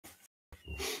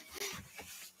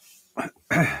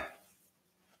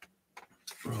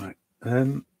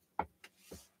This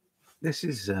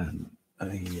is a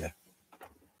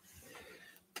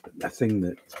thing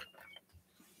that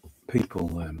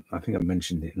people, I think I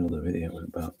mentioned it in another video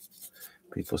about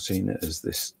people seeing it as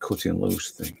this cutting loose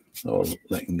thing or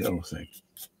letting go thing.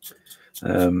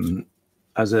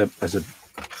 As a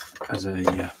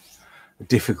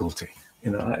difficulty,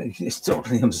 you know, it's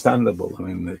totally understandable. I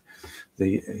mean,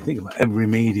 you think about every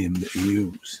medium that you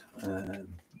use,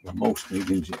 most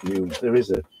mediums that you use, there is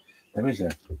a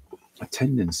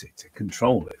tendency to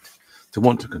control it, to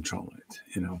want to control it.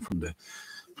 You know, from the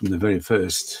very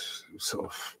first sort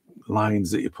of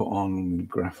lines that you put on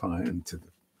graphite, and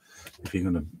if you're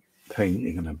going to paint,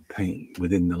 you're going to paint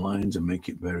within the lines and make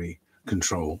it very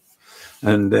controlled.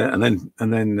 And then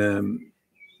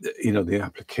you know, the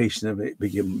application of it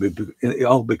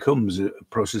all becomes a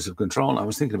process of control. And I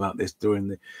was thinking about this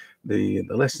during the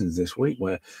lessons this week,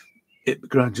 where it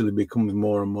gradually becomes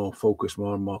more and more focused,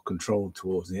 more and more controlled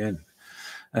towards the end,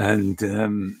 and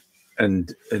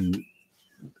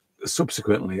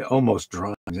subsequently it almost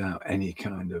drives out any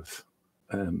kind of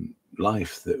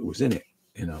life that was in it.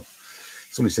 You know,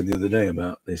 somebody said the other day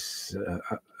about this.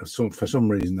 For some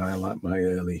reason, I like my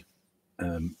early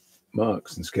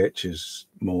marks and sketches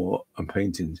more, and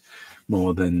paintings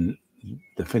more than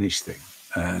the finished thing.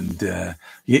 And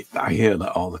I hear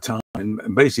that all the time.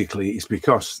 And basically, it's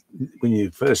because when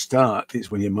you first start, it's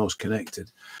when you're most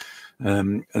connected.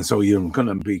 And so you're going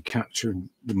to be capturing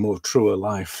the more truer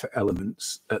life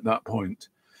elements at that point.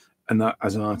 And that,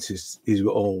 as artists, is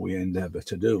all we endeavor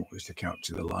to do, is to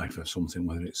capture the life of something,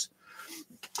 whether it's,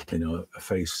 you know, a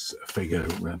face, a figure,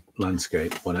 a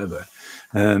landscape, whatever.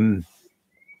 And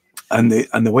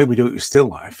the way we do it with still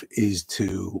life is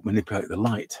to manipulate the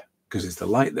light, because it's the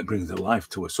light that brings the life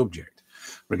to a subject,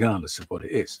 regardless of what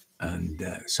it is. And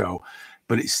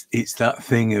but it's that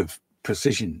thing of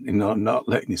precision, you know, not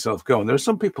letting yourself go. And there are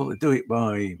some people that do it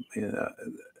by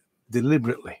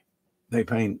deliberately. They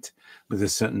paint with a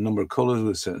certain number of colors,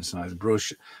 with a certain size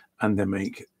brush, and they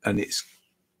make, and it's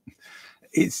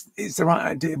the right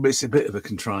idea, but it's a bit of a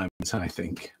contrivance, I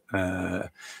think. I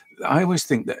always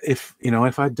think that if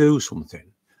I do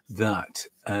something that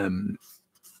I'm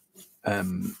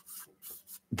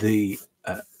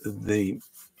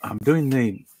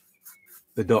doing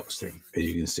the dots thing, as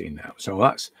you can see now. So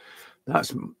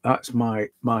that's my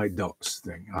dots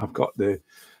thing. I've got the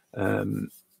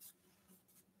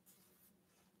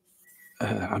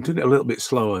I'm doing it a little bit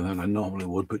slower than I normally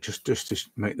would, but just to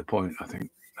make the point, I think.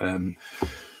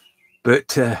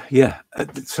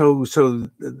 So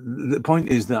the point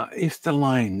is that if the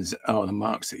lines or the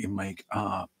marks that you make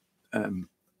are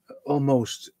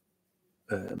almost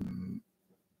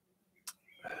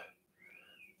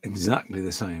exactly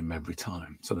the same every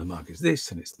time, so the mark is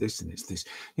this and it's this and it's this,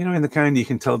 you know, in the kind you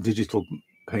can tell digital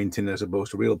painting as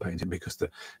opposed to real painting, because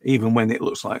even when it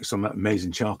looks like some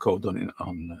amazing charcoal done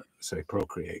on say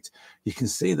Procreate, you can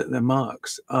see that the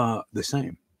marks are the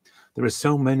same. There are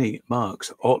so many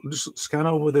marks. Or just scan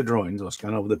over the drawings or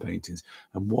scan over the paintings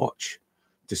and watch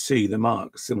to see the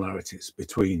mark similarities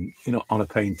between, you know, on a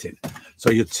painting.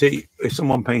 So you'd see, if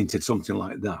someone painted something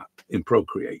like that in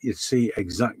Procreate, you'd see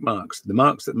exact marks. The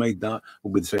marks that made that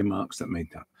will be the same marks that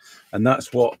made that, and that's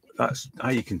how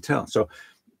you can tell. So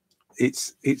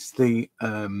it's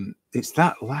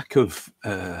that lack of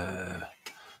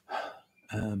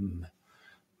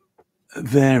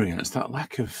variance, that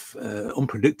lack of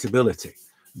unpredictability,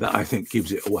 that I think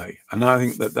gives it away. And I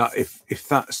think that if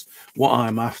that's what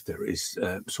I'm after, is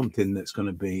something that's going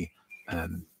to be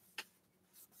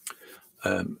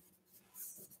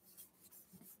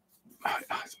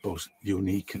I suppose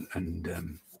unique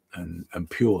and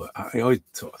pure. I always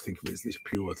sort of think of it as this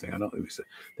pure thing. I don't think it's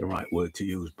the right word to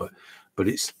use, but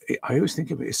I always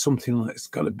think of it as something that's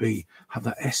got to have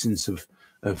that essence of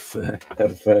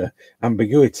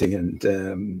ambiguity,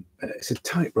 and it's a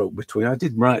tightrope between. I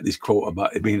did write this quote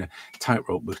about it being a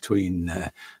tightrope between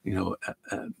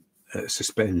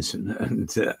suspense and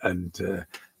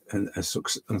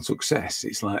success.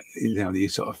 It's like, you know, the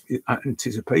sort of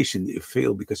anticipation that you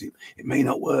feel because it may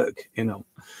not work, you know.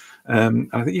 I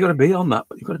think you've got to be on that,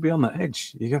 but you've got to be on that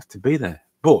edge. You have to be there.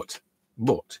 But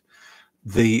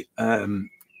the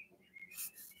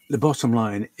bottom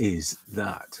line is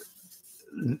that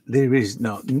there is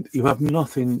you have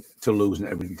nothing to lose and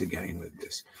everything to gain with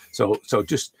this. So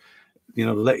just, you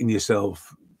know, letting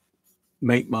yourself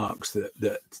make marks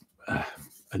that are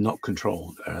not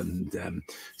controlled and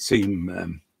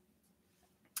seem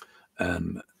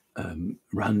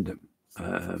random,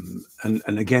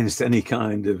 and against any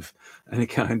kind of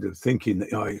thinking that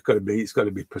it's got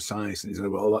to be precise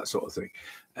and all that sort of thing.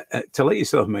 To let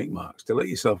yourself make marks, to let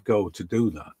yourself go to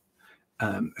do that,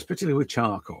 especially with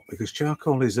charcoal, because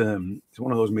charcoal is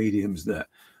one of those mediums that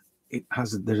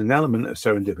there's an element of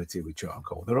serendipity with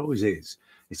charcoal. There always is.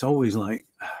 It's always like,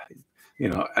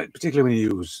 particularly when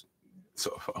you use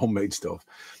sort of homemade stuff.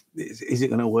 Is it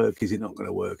going to work? Is it not going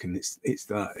to work? And is it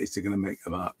going to make the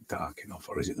mark dark enough,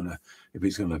 or is it going to, if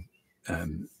it's going to,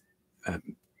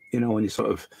 when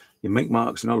you make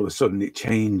marks and all of a sudden it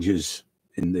changes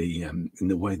in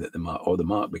the way that the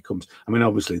mark becomes. I mean,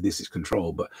 obviously this is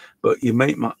control, but you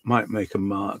might make a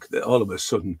mark that all of a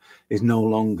sudden is no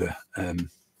longer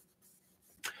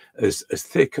as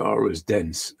thick or as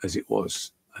dense as it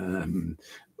was.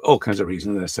 All kinds of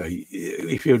reasons. I say,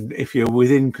 if you're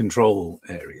within control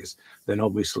areas, then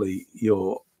obviously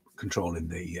you're controlling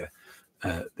the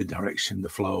direction, the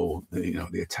flow,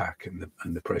 the attack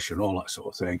and the pressure and all that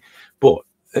sort of thing. But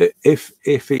if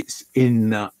it's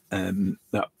in that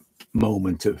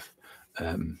moment of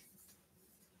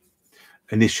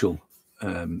initial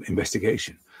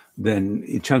investigation,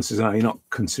 then chances are you're not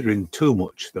considering too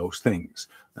much those things.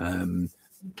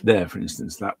 There, for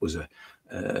instance, that was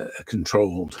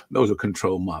those are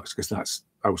controlled marks, because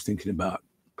I was thinking about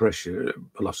pressure,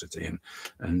 velocity,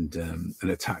 and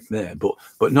attack there,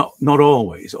 but not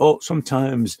always. Or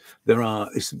sometimes there are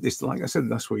this, like I said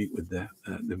last week with the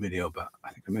video, but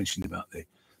I think I mentioned about the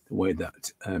way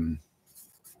that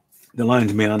the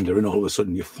lines meander, and all of a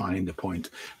sudden you find a point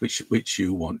which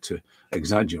you want to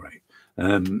exaggerate,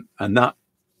 and that,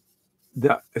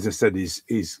 as I said,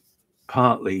 is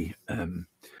partly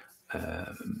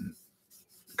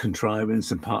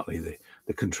contrivance and partly the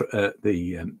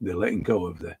letting go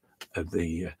of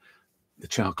the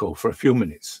charcoal for a few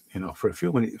minutes. For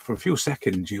a few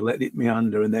seconds you let it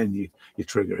meander, and then you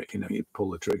trigger it. You pull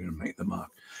the trigger and make the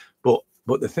mark. But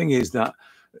the thing is that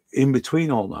in between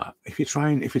all that, if you're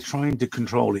trying to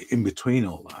control it in between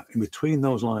all that, in between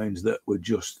those lines that were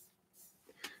just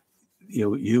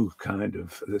you kind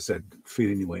of, as I said,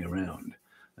 feeling your way around,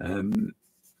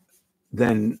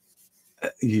 then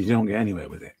you don't get anywhere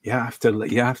with it. You have to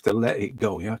let it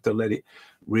go. You have to let it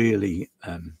really,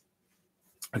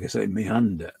 like I say,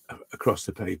 meander across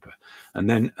the paper, and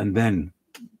then,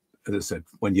 as I said,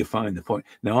 when you find the point.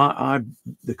 Now,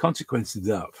 the consequence of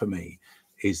that for me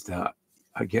is that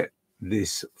I get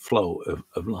this flow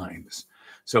of lines.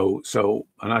 So,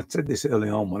 and I said this early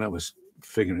on when I was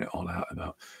figuring it all out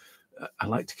about. I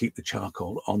like to keep the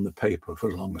charcoal on the paper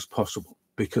for as long as possible,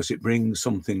 because it brings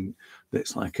something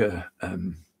that's like a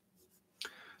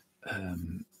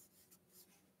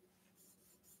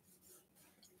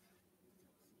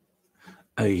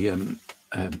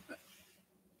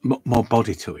more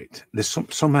body to it. There's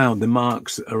somehow the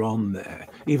marks that are on there,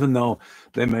 even though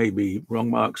there may be wrong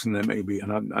marks, and there may be,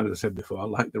 and as I said before, I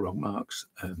like the wrong marks.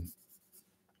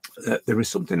 There is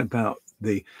something about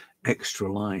the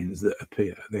extra lines that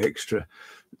appear, the extra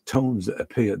tones that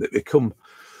appear, that become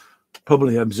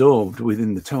probably absorbed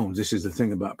within the tones. This is the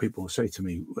thing about people who say to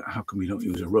me, how come you don't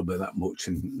use a rubber that much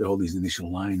and all these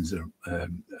initial lines are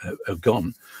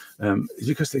gone? It's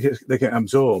because they get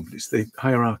absorbed. It's the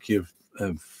hierarchy of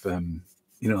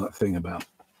that thing about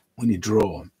when you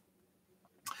draw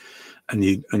and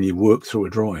you work through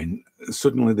a drawing,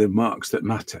 suddenly the marks that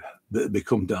matter, that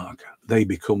become darker, they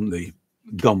become the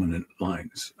dominant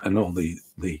lines, and all the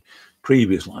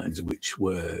previous lines, which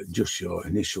were just your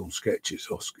initial sketches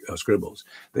or scribbles,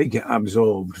 they get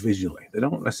absorbed visually. They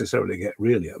don't necessarily get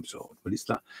really absorbed, but it's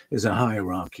a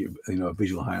hierarchy, a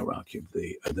visual hierarchy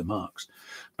of the marks.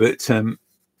 But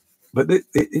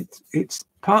it's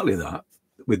partly that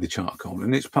with the charcoal,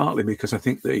 and it's partly because I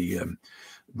think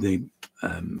the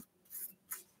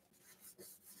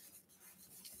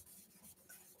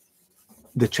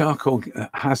charcoal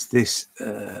has this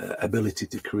ability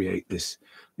to create this,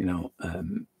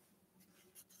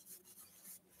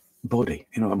 body,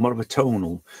 more of a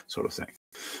tonal sort of thing,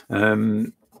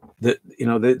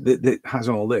 that has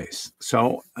all this.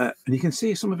 So, and you can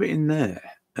see some of it in there.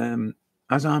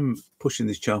 As I'm pushing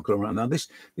this charcoal around now, this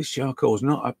charcoal is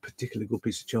not a particularly good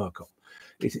piece of charcoal.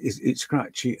 It's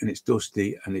scratchy and it's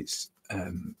dusty, and it's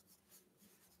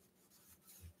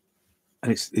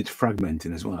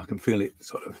fragmenting as well. I can feel it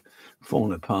sort of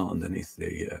falling apart underneath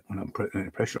when I'm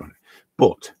putting pressure on it.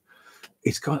 But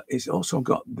it's also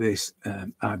got this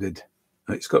added.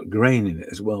 It's got grain in it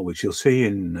as well, which you'll see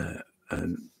in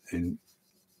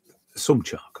some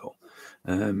charcoal.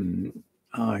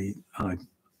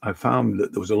 I found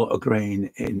that there was a lot of grain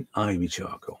in Ivy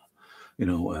charcoal.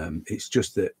 It's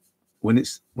just that when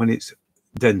it's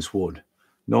dense wood,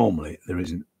 normally there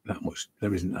isn't that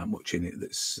much in it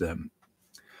that's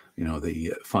you know,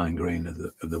 the fine grain of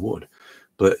the wood.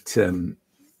 But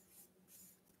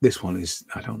this one is,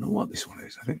 I don't know what this one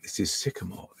is. I think this is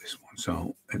sycamore, this one.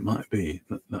 So it might be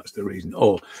that's the reason.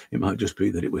 Or it might just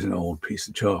be that it was an old piece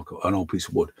of charcoal, an old piece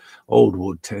of wood. Old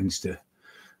wood tends to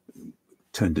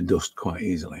turn to dust quite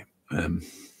easily.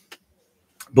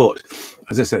 But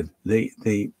as I said,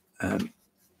 the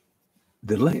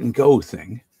letting go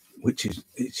thing, which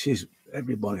is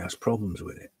everybody has problems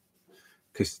with it,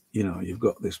 because you know you've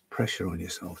got this pressure on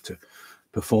yourself to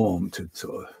perform, to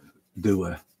sort of do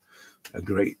a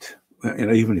great, you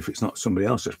know, even if it's not somebody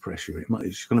else's pressure,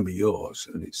 it's going to be yours,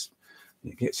 and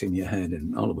it gets in your head,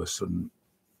 and all of a sudden,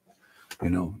 you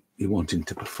know, you're wanting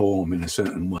to perform in a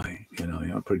certain way. You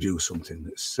know, produce something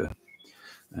that's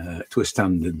to a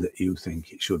standard that you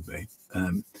think it should be.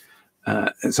 And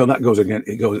so that goes again.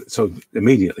 It goes so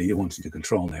immediately you're wanting to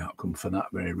control the outcome for that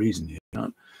very reason. You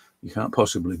can't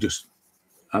possibly just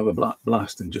have a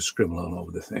blast and just scribble all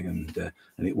over the thing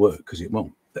and it work, because it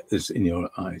won't. It's in your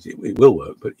eyes. It will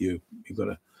work, but you've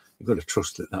got to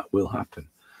trust that will happen.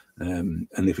 And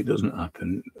if it doesn't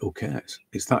happen, who cares?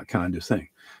 It's that kind of thing.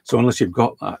 So unless you've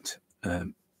got that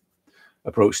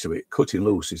approach to it, cutting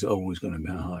loose is always going to be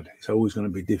hard. It's always going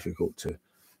to be difficult to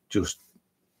just,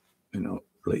 you know,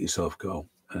 let yourself go.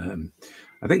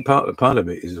 I think part of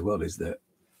it is as well is that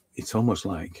it's almost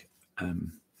like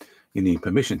you need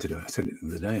permission to do it. I said it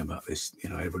the other day about this. You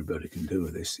know, everybody can do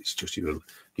this. It's just you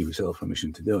give yourself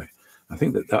permission to do it. I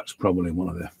think that's probably one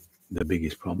of the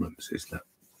biggest problems, is that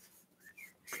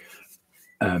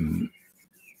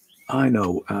I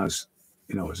know, as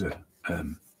you know, as a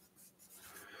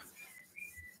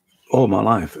all my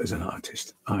life as an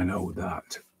artist, I know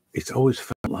that it's always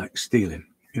felt like stealing.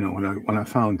 You know, when I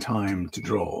found time to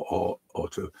draw or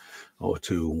to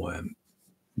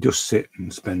just sit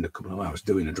and spend a couple of hours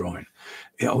doing a drawing,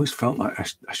 it always felt like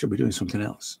I should be doing something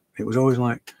else. It was always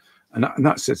like, and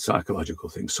that's a psychological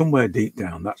thing. Somewhere deep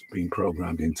down, that's been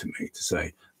programmed into me to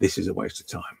say, this is a waste of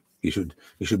time. You should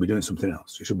be doing something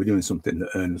else. You should be doing something that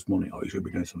earns money, or you should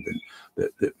be doing something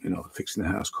that you know, fixing the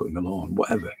house, cutting the lawn,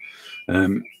 whatever.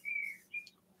 And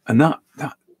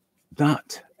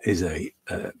that is a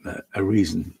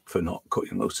reason for not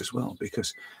cutting loose as well,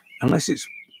 because unless it's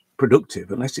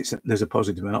productive, unless there's a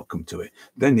positive outcome to it,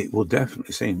 then it will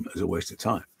definitely seem as a waste of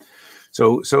time.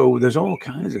 So there's all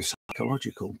kinds of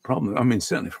psychological problems. I mean,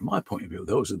 certainly from my point of view,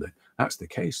 that's the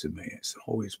case of me. It's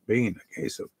always been a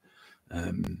case of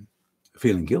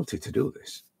feeling guilty to do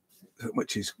this,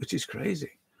 which is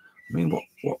crazy. I mean,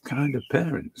 what kind of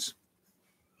parents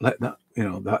let that, you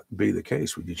know, that be the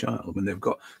case with your child when they've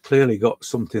clearly got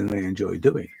something they enjoy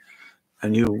doing,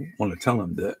 and you want to tell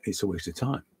them that it's a waste of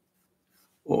time,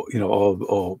 or you know,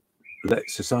 or let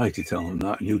society tell them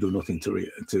that, and you do nothing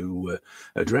to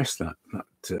address that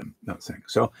thing.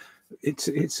 So it's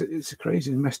a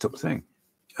crazy, messed up thing,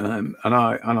 and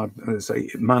I say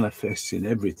it manifests in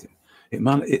everything.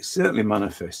 It certainly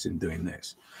manifests in doing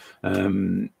this,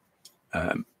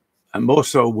 and more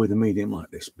so with a medium like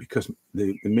this, because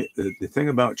the thing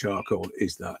about charcoal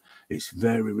is that it's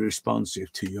very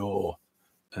responsive to your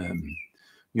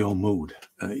mood,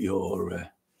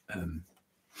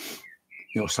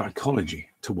 your psychology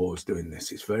towards doing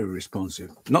this. It's very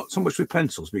responsive. Not so much with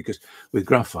pencils, because with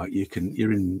graphite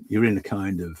you're in a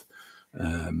kind of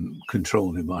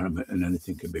controlled environment, and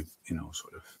anything can be, you know,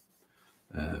 sort of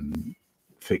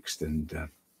fixed and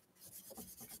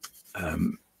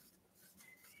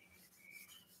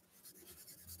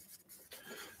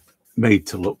made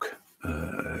to look,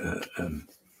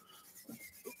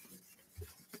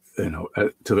 you know,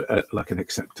 like an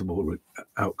acceptable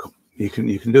outcome. You can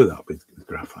do that with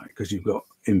graphite, because you've got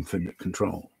infinite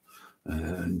control,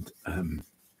 and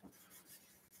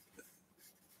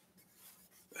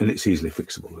it's easily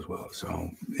fixable as well.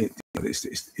 So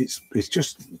it's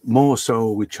just more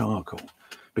so with charcoal,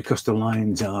 because the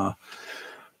lines are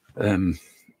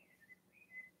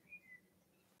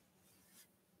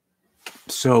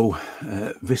so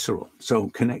visceral, so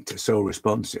connected, so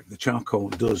responsive. The charcoal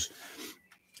does,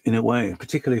 in a way,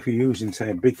 particularly if you're using,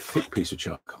 say, a big thick piece of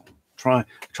charcoal. Try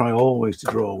always to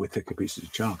draw with thicker pieces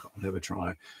of charcoal. Never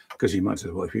try, because you might say,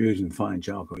 well, if you're using fine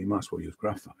charcoal, you might as well use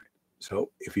graphite. So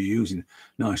if you're using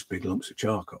nice big lumps of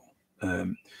charcoal,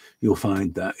 you'll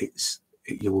find that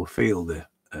you will feel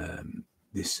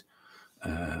this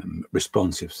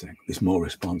responsive thing, this more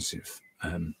responsive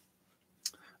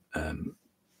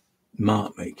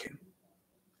mark making.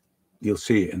 You'll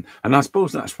see it, and I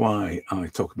suppose that's why I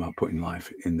talk about putting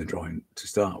life in the drawing to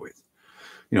start with,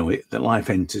 you know, the life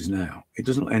enters now. It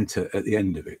doesn't enter at the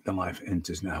end of it. The life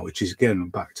enters now, which is again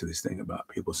back to this thing about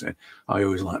people saying, I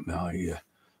always like my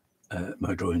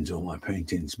drawings or my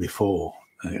paintings before,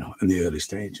 you know, in the early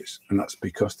stages, and that's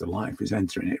because the life is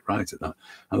entering it right at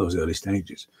those early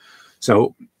stages.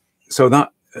 So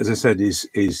that, as I said,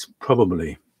 is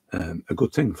probably a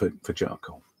good thing for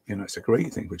charcoal. You know, it's a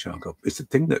great thing for charcoal. It's a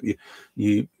thing that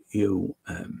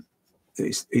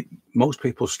most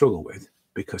people struggle with,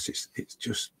 because it's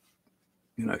just,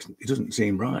 you know, it doesn't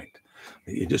seem right.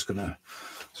 You're just gonna,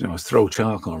 you know, throw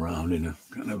charcoal around in a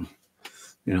kind of,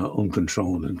 you know,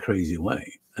 uncontrolled and crazy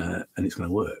way, and it's going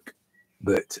to work.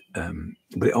 But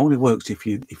it only works if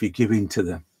you give in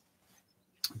to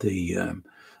the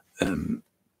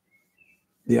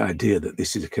idea that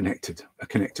this is a connected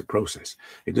process.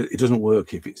 It doesn't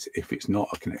work if it's not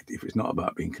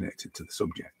about being connected to the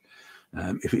subject.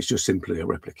 If it's just simply a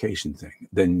replication thing,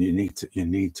 then you need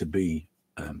to be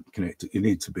connected. You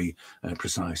need to be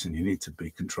precise, and you need to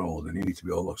be controlled, and you need to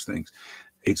be all those things.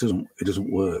 It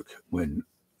doesn't work when,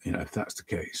 you know, if that's the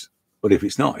case. But if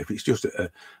it's not, if it's just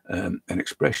an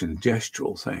expression, a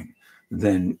gestural thing,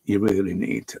 then you really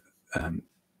need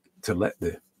to let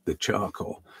the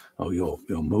charcoal, or your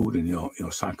mood and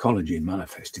your psychology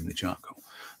manifest in the charcoal.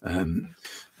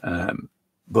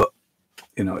 But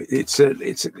you know, it's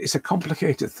a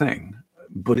complicated thing,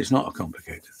 but it's not a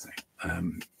complicated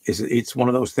thing. It's one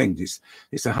of those things.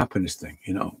 It's a happiness thing.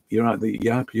 You know, you're happy,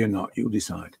 you're not. You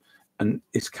decide, and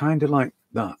it's kind of like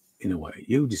that in a way.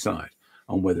 You decide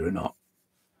on whether or not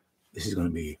this is going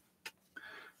to be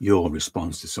your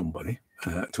response to somebody,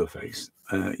 to a face.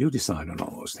 You decide on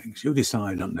all those things. You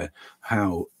decide on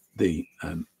how the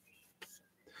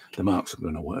marks are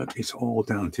going to work. It's all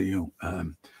down to you,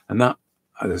 and that,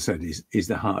 as I said, is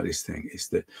the hardest thing. It's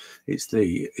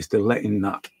the letting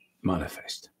that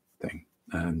manifest thing,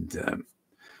 and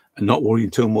not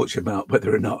worrying too much about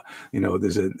whether or not, you know,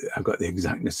 I've got the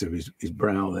exactness of his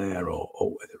brow there, or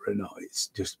whether or not it's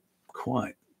just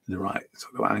quite the right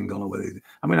sort of angle, or whether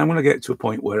I'm going to get to a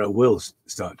point where I will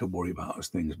start to worry about those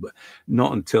things, but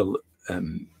not until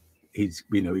he's,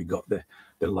 you know, he got the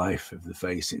life of the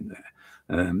face in there.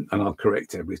 And I'll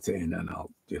correct everything, and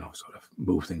I'll, you know, sort of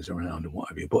move things around and what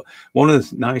have you. But one of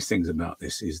the nice things about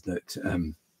this is that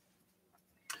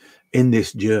in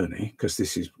this journey, because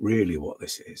this is really what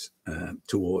this is,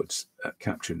 towards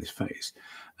capturing this face,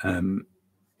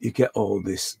 you get all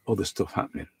this other stuff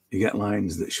happening. You get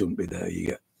lines that shouldn't be there.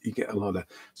 You get a lot of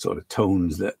sort of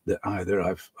tones that either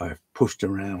I've pushed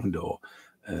around, or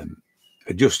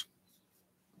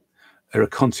are a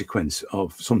consequence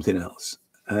of something else.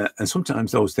 And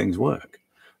sometimes those things work.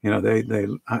 You know, they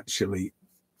actually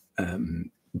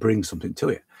bring something to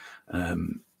it,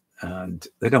 and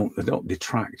they don't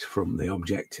detract from the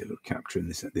objective of capturing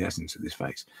the essence of this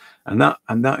face. And that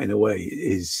in a way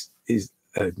is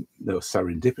the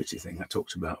serendipity thing I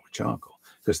talked about with charcoal,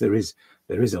 because there is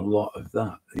a lot of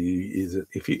that.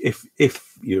 If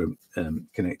you're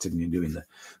connected and you're doing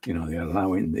you're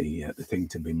allowing the thing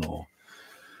to be more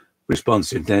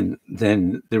responsive, then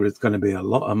there is going to be a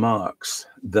lot of marks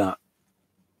that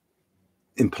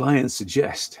imply and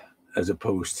suggest as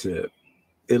opposed to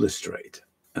illustrate,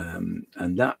 and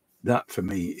that for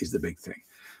me is the big thing.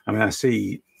 I mean, I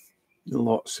see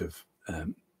lots of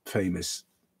famous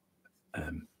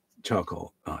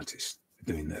charcoal artists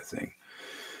doing their thing,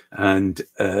 and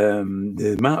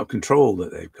the amount of control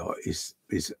that they've got is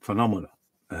phenomenal,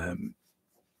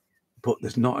 but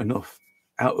there's not enough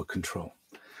out of control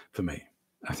for me.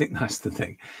 I think that's the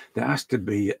thing. There has to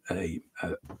be a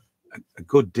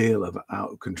good deal of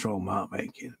out of control mark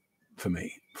making for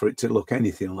me, for it to look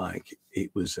anything like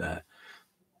it was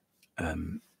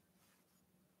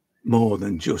more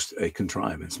than just a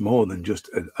contrivance, more than just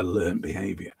a learned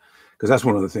behavior. Because that's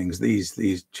one of the things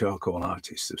these charcoal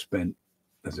artists have spent,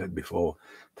 as I said before,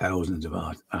 thousands of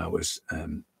hours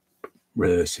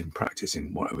rehearsing,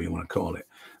 practicing, whatever you want to call it,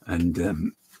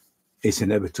 and it's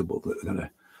inevitable that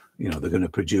they're going to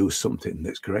produce something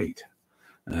that's great.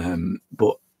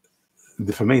 But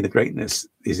for me, the greatness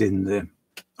is in the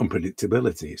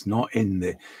unpredictability. It's not in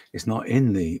the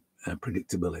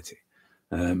predictability.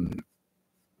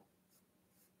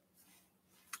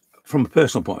 From a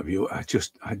personal point of view,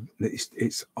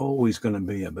 it's always going to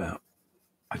be about,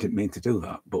 I didn't mean to do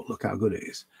that, but look how good it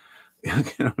is. You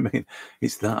know what I mean?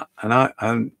 It's that, and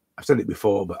I've said it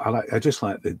before, but I just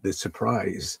like the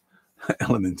surprise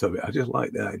element of it. I just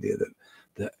like the idea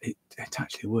that it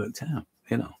actually worked out.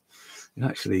 You know,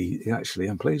 it actually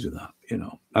I'm pleased with that. You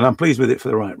know, and I'm pleased with it for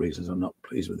the right reasons. I'm not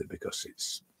pleased with it because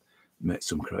it's met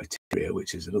some criteria,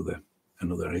 which is another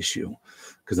another issue,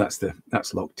 because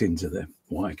that's locked into the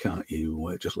why can't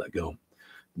you just let go?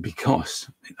 Because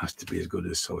it has to be as good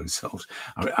as so and so's,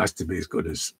 or it has to be as good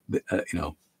as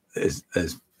as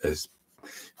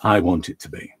I want it to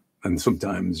be. And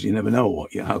sometimes you never know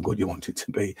how good you want it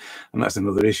to be, and that's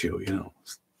another issue,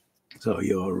 So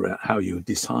your how you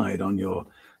decide on your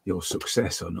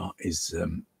success or not is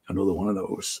another one of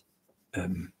those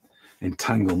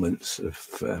entanglements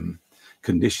of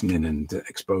conditioning and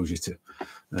exposure to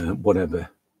whatever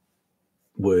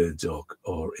words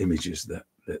or images that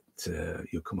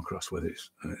you come across, whether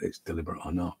it's deliberate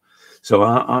or not. So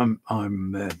I'm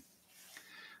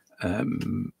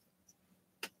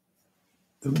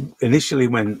initially,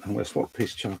 when I'm going to swap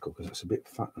piss charcoal because that's a bit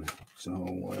fat now.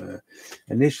 So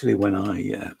initially, when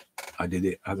I did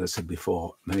it, as I said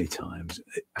before many times,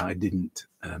 I didn't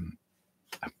I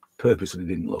purposely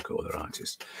didn't look at other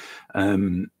artists.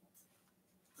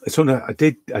 So I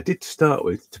did start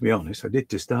with, to be honest,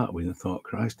 and thought,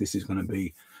 Christ, this is going to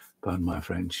be, pardon my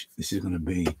French, this is going to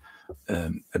be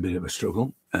a bit of a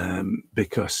struggle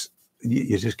because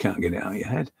you just can't get it out of your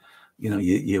head.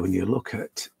 You when you look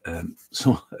at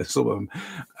some of them,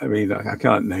 I mean, I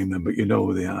can't name them, but you know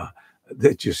who they are.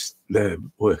 Their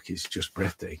work is just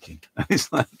breathtaking. And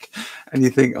it's like, and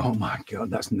you think, oh my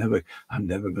God, I'm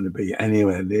never going to be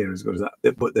anywhere near as good as that.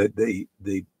 But the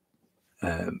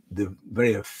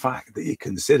very fact that you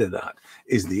consider that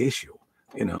is the issue,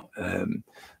 and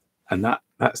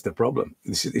that's the problem.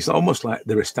 It's almost like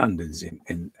there are standards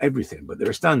in everything, but there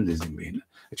are standards in being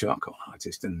a charcoal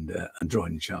artist and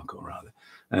drawing in charcoal rather,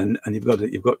 and you've got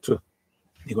to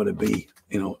be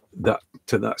that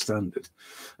to that standard,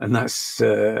 and that's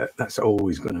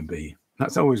always going to be a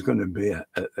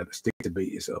stick to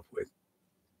beat yourself with.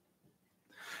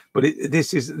 But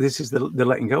this is the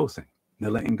letting go thing. The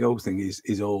letting go thing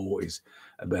is always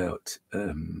about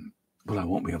well, I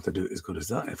won't be able to do it as good as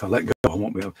that. If I let go, I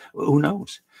won't be able. Well, who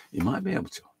knows? You might be able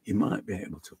to.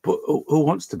 But who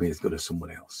wants to be as good as someone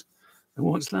else? Who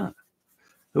wants that?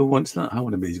 Who wants that? I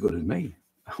want to be as good as me.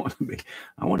 I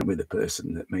want to be the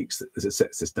person that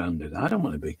sets the standard. I don't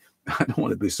want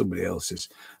to be somebody else's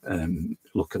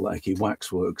lookalike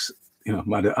waxworks. I don't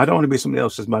want to be somebody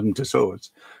else's Madame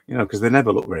Tussauds, because they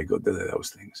never look very good, do they,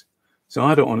 those things? So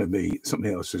I don't want to be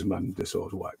somebody else's Madame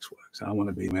Tussauds waxworks. I want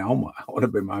to be my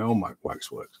own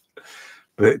waxworks.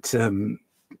 But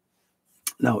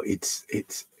no, it's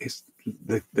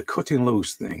the cutting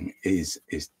loose thing is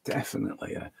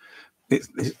definitely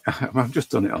I've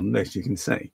just done it on this. You can see